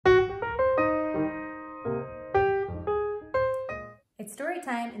It's story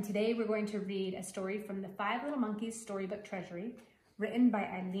time, and today we're going to read a story from the Five Little Monkeys Storybook Treasury, written by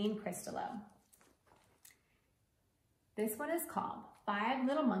Eileen Cristello. This one is called Five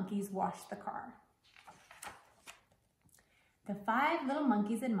Little Monkeys Wash the Car. The five little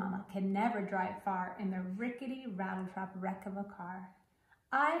monkeys and Mama can never drive far in the rickety rattletrap wreck of a car.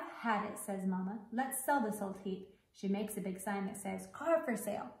 "I've had it," says Mama. "Let's sell this old heap." She makes a big sign that says, "Car for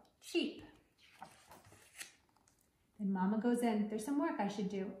sale, cheap." Then Mama goes in. "There's some work I should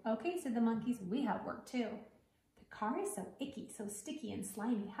do." "Okay," said the monkeys, "we have work too." "The car is so icky, so sticky and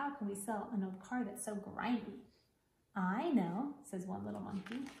slimy. How can we sell an old car that's so grimy?" "I know," says one little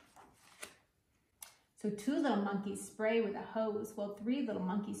monkey. So two little monkeys spray with a hose, while three little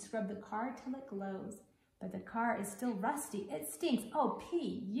monkeys scrub the car till it glows. But the car is still rusty. It stinks. Oh,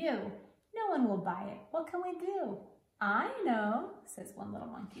 P.U. No one will buy it. What can we do? "I know," says one little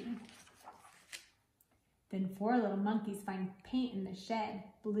monkey. Then four little monkeys find paint in the shed.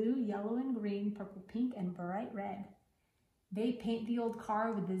 Blue, yellow, and green, purple, pink, and bright red. They paint the old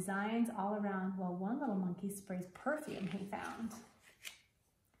car with designs all around, while one little monkey sprays perfume he found.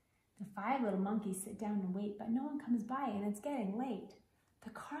 The five little monkeys sit down and wait, but no one comes by and it's getting late. The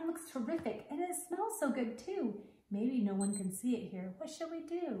car looks terrific and it smells so good too. Maybe no one can see it here. What shall we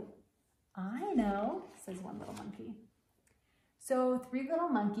do? "I know," says one little monkey. So three little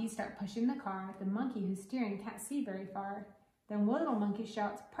monkeys start pushing the car. The monkey who's steering can't see very far. Then one little monkey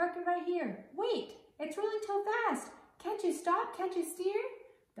shouts, "Park it right here." "Wait, it's really too fast. Can't you stop? Can't you steer?"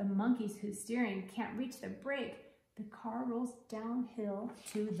 The monkeys who's steering can't reach the brake. The car rolls downhill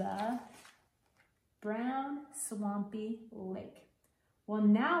to the brown, swampy lake. "Well,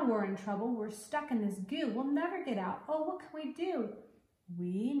 now we're in trouble. We're stuck in this goo. We'll never get out. Oh, what can we do?"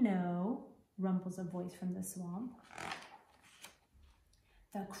 "We know," rumbles a voice from the swamp.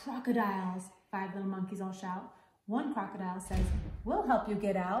 "The crocodiles," five little monkeys all shout. One crocodile says, "We'll help you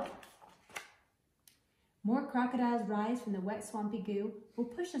get out." More crocodiles rise from the wet, swampy goo. "We'll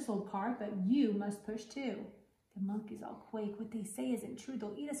push this old car, but you must push too." The monkeys all quake. What they say isn't true.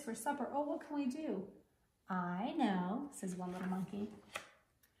 They'll eat us for supper. Oh, what can we do? "I know," says one little monkey.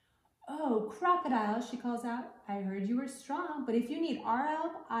 "Oh, crocodiles," she calls out. "I heard you were strong, but if you need our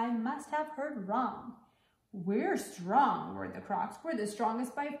help, I must have heard wrong." "We're strong," roared the crocs. "We're the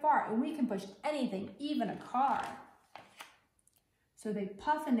strongest by far, and we can push anything, even a car." So they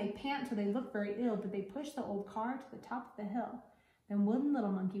puff and they pant till they look very ill, but they push the old car to the top of the hill. Then one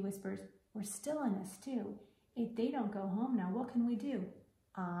little monkey whispers, "We're still in a stew. If they don't go home now, what can we do?"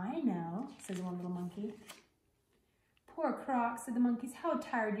 "I know," says one little monkey. "Poor crocs," said the monkeys. "How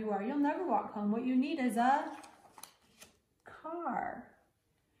tired you are. You'll never walk home. What you need is a car."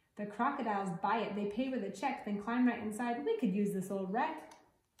 The crocodiles buy it. They pay with a check, then climb right inside. "We could use this old wreck."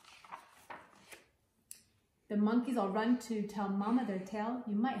 The monkeys all run to tell Mama their tale.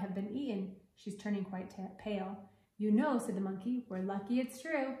 "You might have been eaten." She's turning quite pale. "You know," said the monkey, "we're lucky it's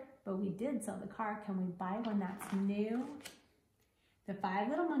true, but we did sell the car. Can we buy one that's new?" The five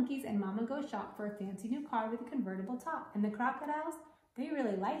little monkeys and Mama go shop for a fancy new car with a convertible top. And the crocodiles, they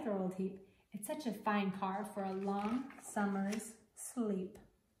really like their old heap. It's such a fine car for a long summer's sleep.